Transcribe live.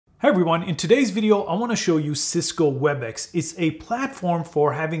Hi everyone, in today's video I want to show you Cisco Webex. It's a platform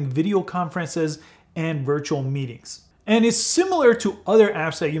for having video conferences and virtual meetings. And it's similar to other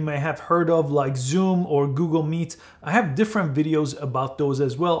apps that you may have heard of like Zoom or Google Meet. I have different videos about those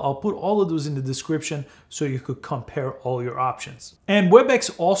as well. I'll put all of those in the description so you could compare all your options. And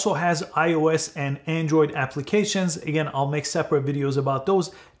Webex also has iOS and Android applications. Again, I'll make separate videos about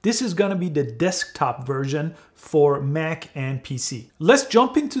those. This is gonna be the desktop version for Mac and PC. Let's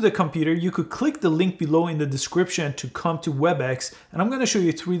jump into the computer. You could click the link below in the description to come to Webex, and I'm gonna show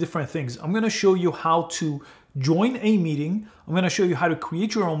you three different things. I'm gonna show you how to join a meeting. I'm gonna show you how to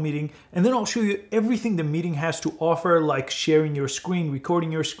create your own meeting, and then I'll show you everything the meeting has to offer, like sharing your screen,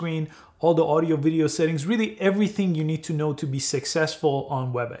 recording your screen, all the audio video settings, really everything you need to know to be successful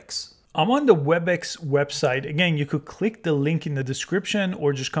on Webex. I'm on the Webex website. Again, you could click the link in the description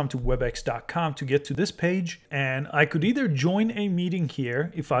or just come to webex.com to get to this page. And I could either join a meeting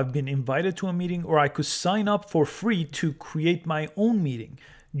here if I've been invited to a meeting, or I could sign up for free to create my own meeting.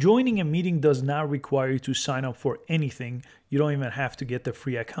 Joining a meeting does not require you to sign up for anything. You don't even have to get the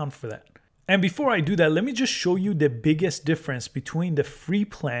free account for that. And before I do that, let me just show you the biggest difference between the free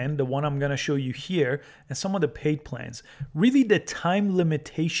plan, the one I'm going to show you here, and some of the paid plans. Really, the time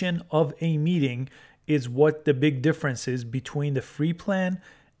limitation of a meeting is what the big difference is between the free plan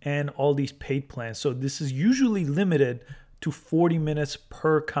and all these paid plans. So this is usually limited to 40 minutes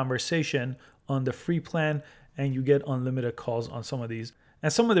per conversation on the free plan, and you get unlimited calls on some of these.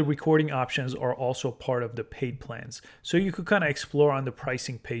 And some of the recording options are also part of the paid plans. So you could kind of explore on the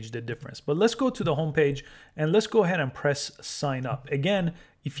pricing page the difference. But let's go to the home page and let's go ahead and press sign up. Again,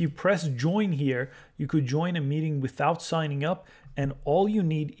 if you press join here, you could join a meeting without signing up, and all you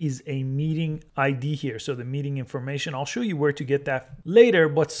need is a meeting ID here. So the meeting information, I'll show you where to get that later,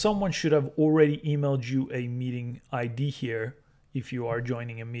 but someone should have already emailed you a meeting ID here if you are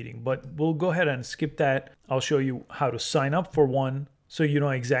joining a meeting. But we'll go ahead and skip that. I'll show you how to sign up for one, so you know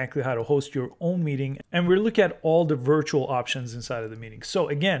exactly how to host your own meeting. And we'll look at all the virtual options inside of the meeting. So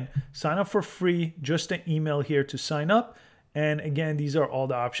again, sign up for free, just an email here to sign up. And again, these are all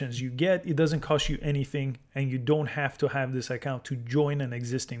the options you get. It doesn't cost you anything, and you don't have to have this account to join an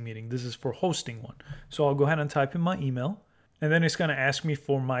existing meeting. This is for hosting one. So I'll go ahead and type in my email. And then it's gonna ask me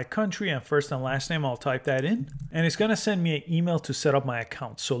for my country and first and last name. I'll type that in. And it's gonna send me an email to set up my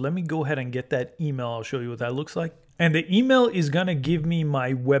account. So let me go ahead and get that email. I'll show you what that looks like. And the email is gonna give me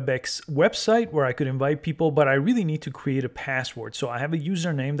my Webex website where I could invite people, but I really need to create a password. So I have a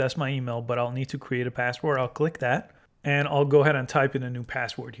username, that's my email, but I'll need to create a password. I'll click that, and I'll go ahead and type in a new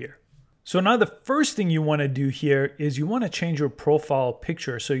password here. So now the first thing you wanna do here is you wanna change your profile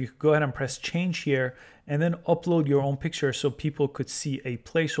picture. So you can go ahead and press change here, and then upload your own picture so people could see a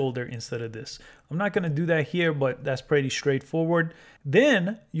placeholder instead of this. I'm not gonna do that here, but that's pretty straightforward.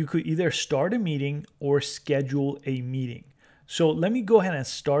 Then you could either start a meeting or schedule a meeting. So let me go ahead and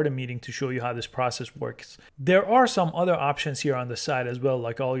start a meeting to show you how this process works. There are some other options here on the side as well,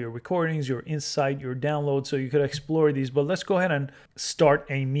 like all your recordings, your insight, your downloads, so you could explore these, but let's go ahead and start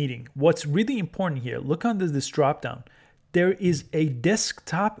a meeting. What's really important here, look under this drop down. There is a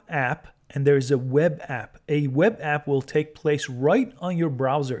desktop app and there's a web app. A web app will take place right on your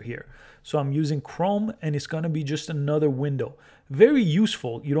browser here. So I'm using Chrome, and it's gonna be just another window. Very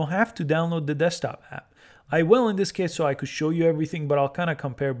useful. You don't have to download the desktop app. I will in this case so I could show you everything, but I'll kind of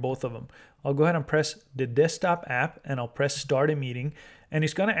compare both of them. I'll go ahead and press the desktop app, and I'll press start a meeting, and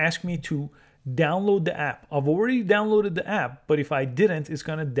it's gonna ask me to download the app. I've already downloaded the app, but if I didn't, it's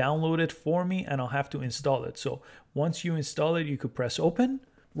gonna download it for me and I'll have to install it. So once you install it, you could press open.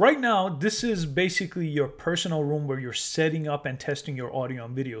 Right now, this is basically your personal room where you're setting up and testing your audio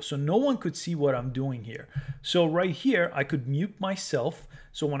and video. So no one could see what I'm doing here. So right here, I could mute myself.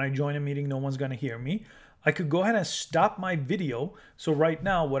 So when I join a meeting, no one's gonna hear me. I could go ahead and stop my video. So right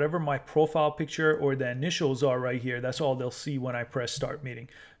now, whatever my profile picture or the initials are right here, that's all they'll see when I press start meeting.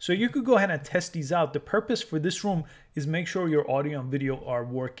 So you could go ahead and test these out. The purpose for this room is make sure your audio and video are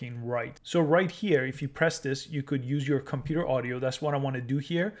working right. So right here, if you press this, you could use your computer audio. That's what I want to do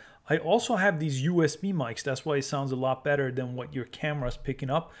here. I also have these USB mics. That's why it sounds a lot better than what your camera's picking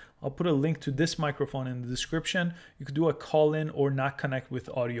up. I'll put a link to this microphone in the description. You could do a call in or not connect with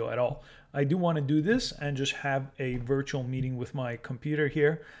audio at all. I do want to do this and just have a virtual meeting with my computer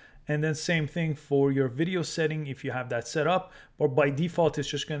here. And then same thing for your video setting if you have that set up, or by default, it's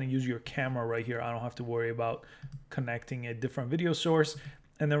just going to use your camera right here. I don't have to worry about connecting a different video source.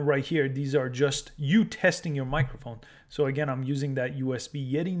 And then right here, these are just you testing your microphone. So again, I'm using that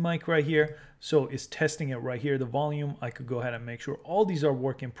USB Yeti mic right here. So it's testing it right here, the volume. I could go ahead and make sure all these are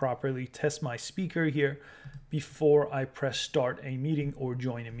working properly, test my speaker here before I press start a meeting or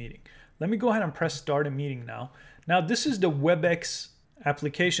join a meeting. Let me go ahead and press start a meeting now. Now this is the Webex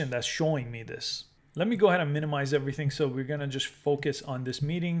application that's showing me this. Let me go ahead and minimize everything. So we're gonna just focus on this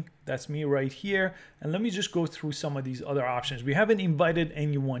meeting. That's me right here. And let me just go through some of these other options. We haven't invited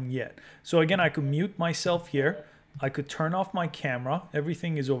anyone yet. So again, I could mute myself here. I could turn off my camera.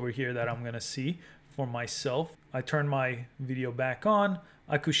 Everything is over here that I'm gonna see for myself. I turn my video back on.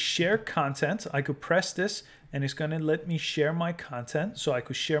 I could share content. I could press this and it's gonna let me share my content. So I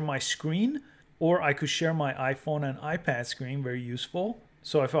could share my screen, or I could share my iPhone and iPad screen, very useful.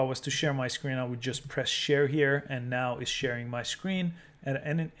 So if I was to share my screen, I would just press share here, and now it's sharing my screen. And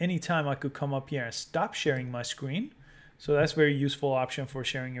at any time I could come up here and stop sharing my screen. So that's a very useful option for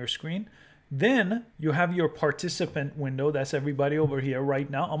sharing your screen. Then you have your participant window. That's everybody over here. Right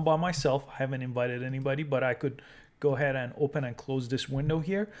now I'm by myself. I haven't invited anybody, but I could go ahead and open and close this window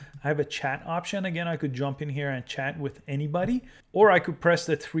here. I have a chat option. Again, I could jump in here and chat with anybody, or I could press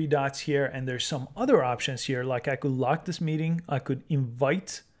the three dots here, and there's some other options here. Like I could lock this meeting, I could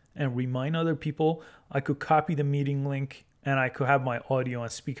invite and remind other people, I could copy the meeting link, and I could have my audio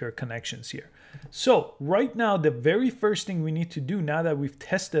and speaker connections here. So right now, the very first thing we need to do now that we've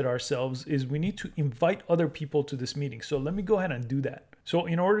tested ourselves is we need to invite other people to this meeting. So let me go ahead and do that. So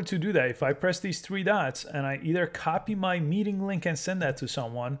in order to do that, if I press these three dots and I either copy my meeting link and send that to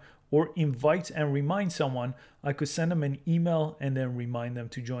someone, or invite and remind someone, I could send them an email and then remind them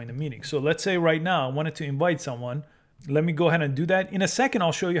to join the meeting. So let's say right now I wanted to invite someone. Let me go ahead and do that. In a second,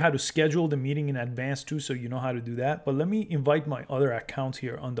 I'll show you how to schedule the meeting in advance too, so you know how to do that. But let me invite my other account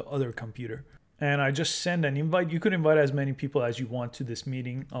here on the other computer. And I just send an invite. You could invite as many people as you want to this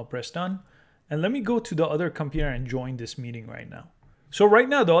meeting. I'll press done. And let me go to the other computer and join this meeting right now. So right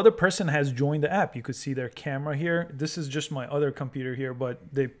now, the other person has joined the app. You could see their camera here. This is just my other computer here, but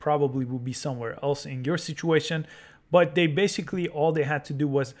they probably will be somewhere else in your situation. But they basically, all they had to do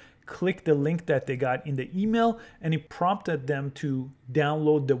was click the link that they got in the email, and it prompted them to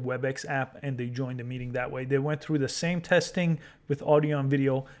download the Webex app, and they joined the meeting that way. They went through the same testing with audio and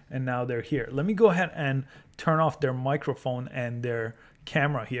video, and now they're here. Let me go ahead and turn off their microphone and their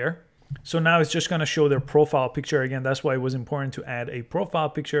camera here. So now it's just going to show their profile picture again. That's why it was important to add a profile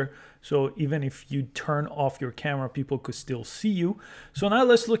picture. So even if you turn off your camera, people could still see you. So now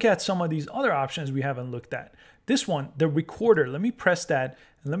let's look at some of these other options we haven't looked at. This one, the recorder, let me press that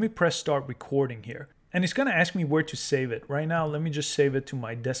and let me press start recording here. And it's going to ask me where to save it. Right now, let me just save it to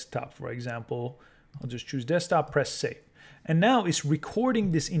my desktop, for example. I'll just choose desktop, press save. And now it's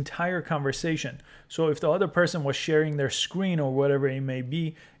recording this entire conversation. So if the other person was sharing their screen or whatever it may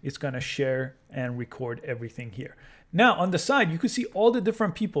be, it's going to share and record everything here. Now on the side, you could see all the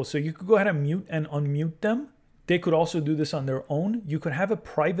different people. So you could go ahead and mute and unmute them. They could also do this on their own. You could have a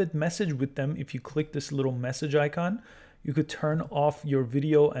private message with them if you click this little message icon. You could turn off your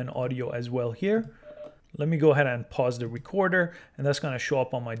video and audio as well here. Let me go ahead and pause the recorder, and that's going to show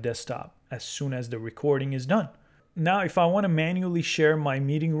up on my desktop as soon as the recording is done. Now, if I want to manually share my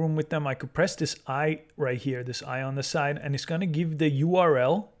meeting room with them, I could press this I right here, this I on the side, and it's going to give the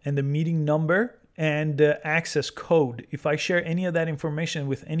URL and the meeting number and the access code. If I share any of that information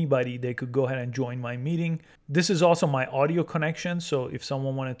with anybody, they could go ahead and join my meeting. This is also my audio connection. So if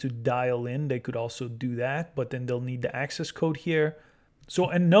someone wanted to dial in, they could also do that, but then they'll need the access code here. So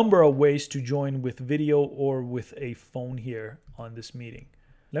a number of ways to join with video or with a phone here on this meeting.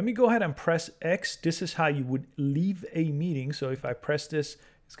 Let me go ahead and press X. This is how you would leave a meeting. So if I press this,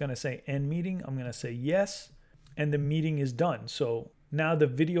 it's going to say end meeting. I'm going to say yes, and the meeting is done. So now the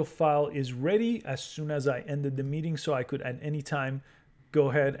video file is ready as soon as I ended the meeting. So I could at any time go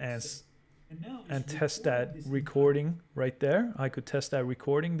ahead and test that recording right there. I could test that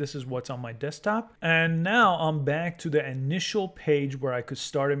recording. This is what's on my desktop. And now I'm back to the initial page where I could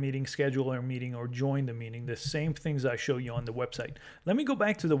start a meeting, schedule a meeting, or join the meeting. The same things I show you on the website. Let me go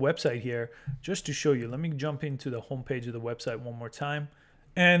back to the website here just to show you. Let me jump into the homepage of the website one more time.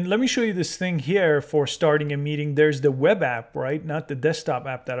 And let me show you this thing here for starting a meeting. There's the web app, right? Not the desktop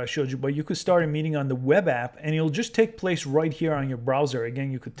app that I showed you, but you could start a meeting on the web app and it'll just take place right here on your browser.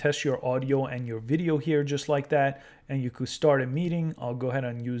 Again, you could test your audio and your video here just like that. And you could start a meeting. I'll go ahead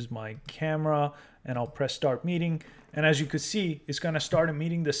and use my camera and I'll press start meeting. And as you could see, it's going to start a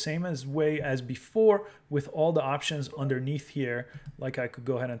meeting the same way as before with all the options underneath here. Like I could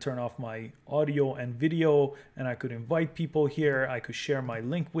go ahead and turn off my audio and video, and I could invite people here. I could share my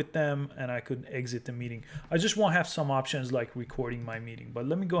link with them, and I could exit the meeting. I just won't have some options like recording my meeting. But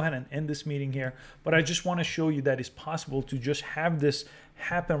let me go ahead and end this meeting here. But I just want to show you that it's possible to just have this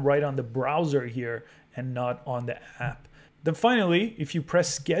happen right on the browser here and not on the app. Then finally, if you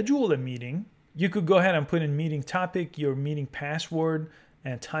press schedule a meeting, you could go ahead and put in meeting topic, your meeting password,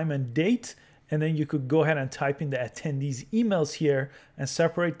 and time and date. And then you could go ahead and type in the attendees' emails here and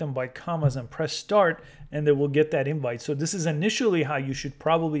separate them by commas and press start, and they will get that invite. So this is initially how you should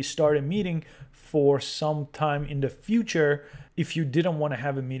probably start a meeting for some time in the future if you didn't want to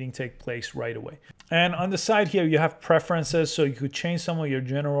have a meeting take place right away. And on the side here, you have preferences. So you could change some of your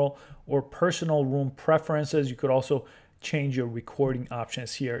general or personal room preferences. You could also change your recording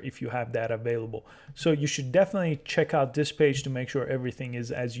options here if you have that available. So you should definitely check out this page to make sure everything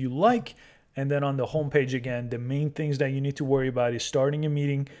is as you like. And then on the home page again, the main things that you need to worry about is starting a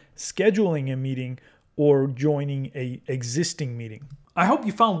meeting, scheduling a meeting, or joining an existing meeting. I hope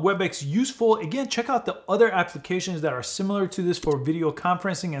you found Webex useful. Again, check out the other applications that are similar to this for video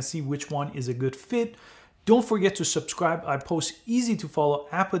conferencing and see which one is a good fit. Don't forget to subscribe. I post easy to follow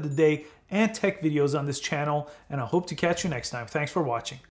app of the day and tech videos on this channel, and I hope to catch you next time. Thanks for watching.